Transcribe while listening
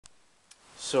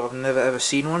So I've never ever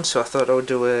seen one, so I thought I would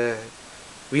do a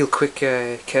real quick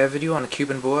care video on a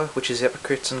Cuban boa, which is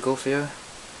Epicrates angulifer.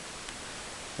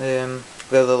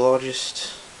 They're the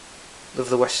largest of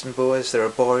the western boas. They're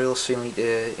arboreal, so you need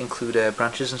to include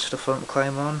branches and stuff for them to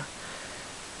climb on.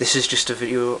 This is just a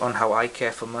video on how I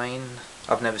care for mine.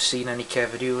 I've never seen any care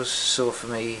videos, so for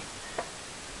me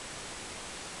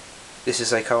this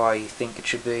is like how I think it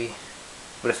should be.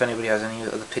 But if anybody has any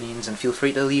other opinions, then feel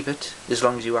free to leave it, as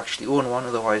long as you actually own one,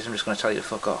 otherwise I'm just going to tell you to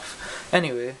fuck off.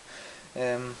 Anyway,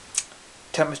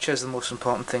 temperature is the most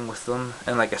important thing with them,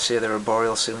 and like I say, they're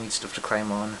arboreal, so you need stuff to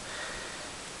climb on.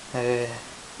 The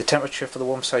temperature for the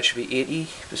warm side should be 80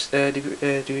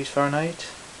 degrees Fahrenheit.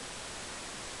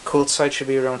 Cold side should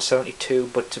be around 72,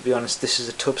 but to be honest, this is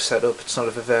a tub setup, it's not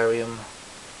a vivarium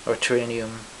or a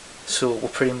terrarium, so we'll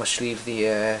pretty much leave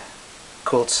the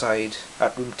cold side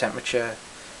at room temperature.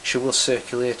 She will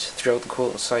circulate throughout the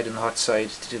cold side and the hot side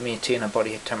to maintain her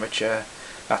body temperature.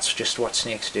 That's just what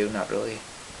snakes do naturally.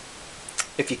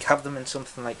 If you have them in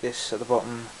something like this at the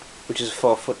bottom, which is a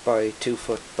 4 foot by 2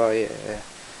 foot by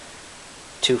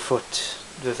 2 foot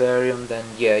vivarium, then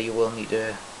yeah, you will need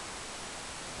to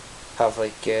have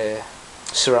like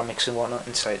ceramics and whatnot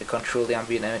inside to control the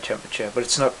ambient air temperature, but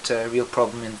it's not a real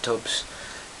problem in tubs.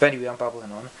 But anyway, I'm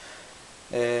babbling on.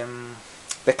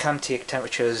 They can take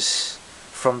temperatures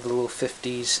from the low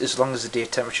 50s as long as the day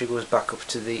temperature goes back up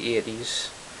to the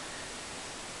 80s.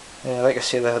 Like I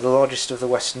say, they're the largest of the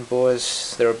western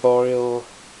boas. They're arboreal.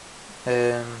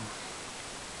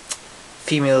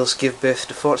 Females give birth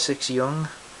to 4 to 6 young,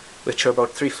 which are about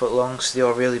 3 foot long, so they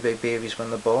are really big babies when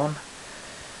they're born.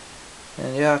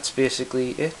 And yeah, that's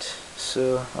basically it.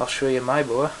 So I'll show you my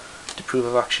boa to prove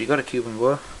I've actually got a Cuban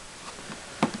boa.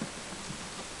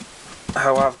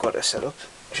 How I've got it set up.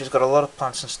 She's got a lot of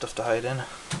plants and stuff to hide in,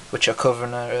 which are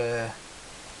covering her.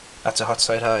 That's a hot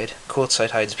side hide. Cold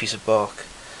side hide's a piece of bark.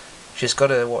 She's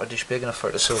got a water dish big enough for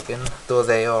her to soak in, though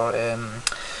they are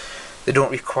they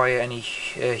don't require any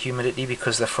humidity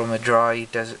because they're from a dry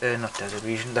desert, not desert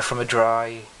region. They're from a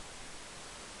dry,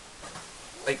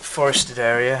 like forested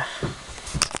area.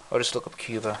 Or just look up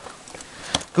Cuba.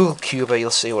 Google Cuba,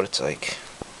 you'll see what it's like.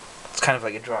 It's kind of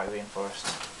like a dry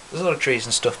rainforest. There's a lot of trees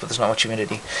and stuff, but there's not much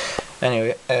humidity.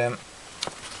 Anyway,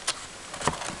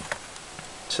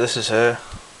 so this is her.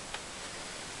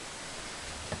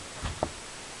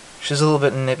 She's a little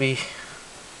bit nippy,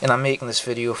 and I'm making this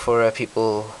video for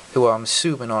people who I'm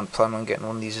assuming aren't planning on getting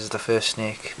one of these as the first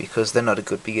snake, because they're not a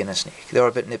good beginner snake. They're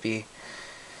a bit nippy.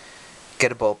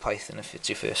 Get a ball python if it's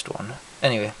your first one.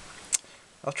 Anyway,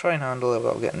 I'll try and handle it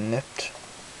without getting nipped.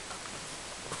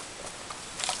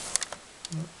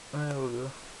 There we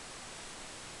go.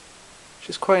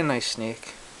 She's quite a nice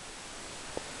snake.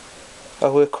 I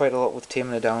work quite a lot with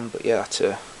taming her down, but yeah, that's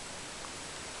her.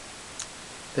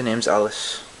 Her name's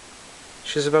Alice.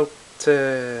 She's about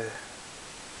 3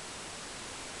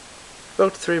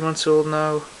 months old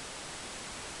now.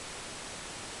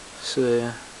 So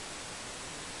yeah.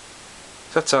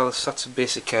 That's Alice. That's a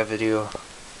basic care video.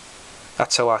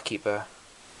 That's how I keep her.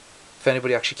 If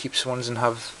anybody actually keeps ones and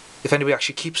if anybody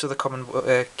actually keeps other common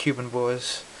Cuban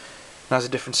boas and has a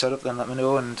different setup, then let me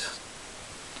know, and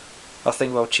I'll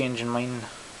think about changing mine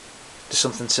to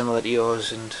something similar to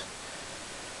yours.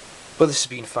 But this has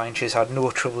been fine. She's had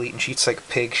no trouble eating. She eats like a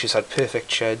pig. She's had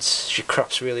perfect sheds. She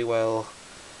craps really well.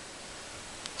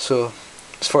 So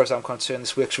as far as I'm concerned,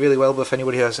 this works really well. But if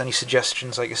anybody has any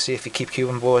suggestions, like I say, if you keep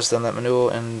Cuban boas, then let me know,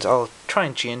 and I'll try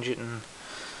and change it and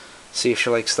see if she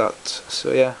likes that.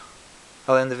 So yeah,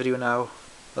 I'll end the video now.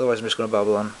 Otherwise I'm just going to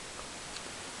babble on.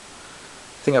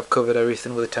 I think I've covered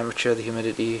everything with the temperature, the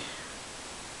humidity.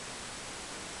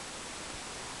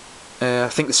 I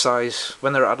think the size,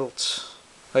 when they're adults,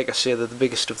 like I say, they're the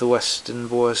biggest of the western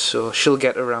boas, so she'll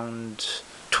get around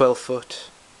 12 foot.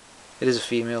 It is a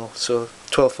female, so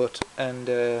 12 foot, and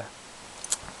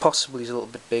possibly is a little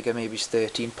bit bigger, maybe it's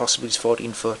 13, possibly it's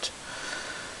 14 foot.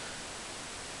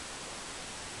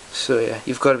 So yeah,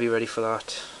 you've got to be ready for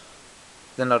that.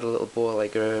 They're not a little boa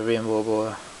like a rainbow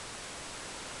boa.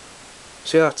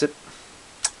 So yeah, that's it.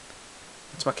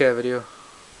 That's my care video.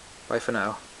 Bye for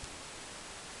now.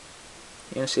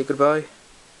 You gonna say goodbye?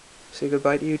 Say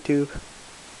goodbye to YouTube.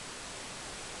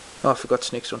 Oh, I forgot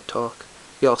snakes don't talk.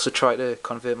 You also try to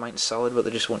convert mine to salad, but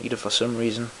they just won't eat it for some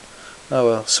reason. Oh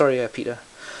well, sorry Peter.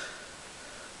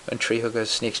 And tree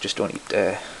huggers, snakes just don't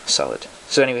eat salad.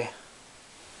 So anyway,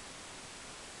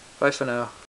 bye for now.